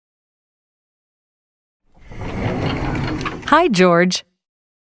Hi, George.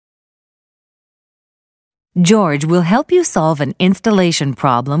 George will help you solve an installation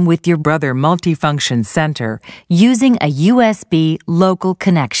problem with your Brother Multifunction Center using a USB local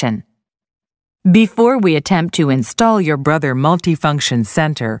connection. Before we attempt to install your Brother Multifunction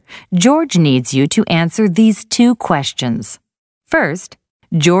Center, George needs you to answer these two questions. First,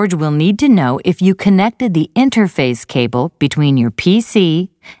 George will need to know if you connected the interface cable between your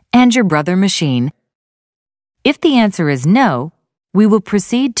PC and your Brother machine. If the answer is no, we will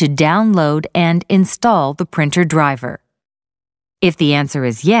proceed to download and install the printer driver. If the answer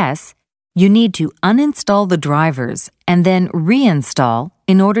is yes, you need to uninstall the drivers and then reinstall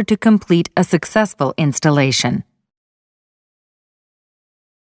in order to complete a successful installation.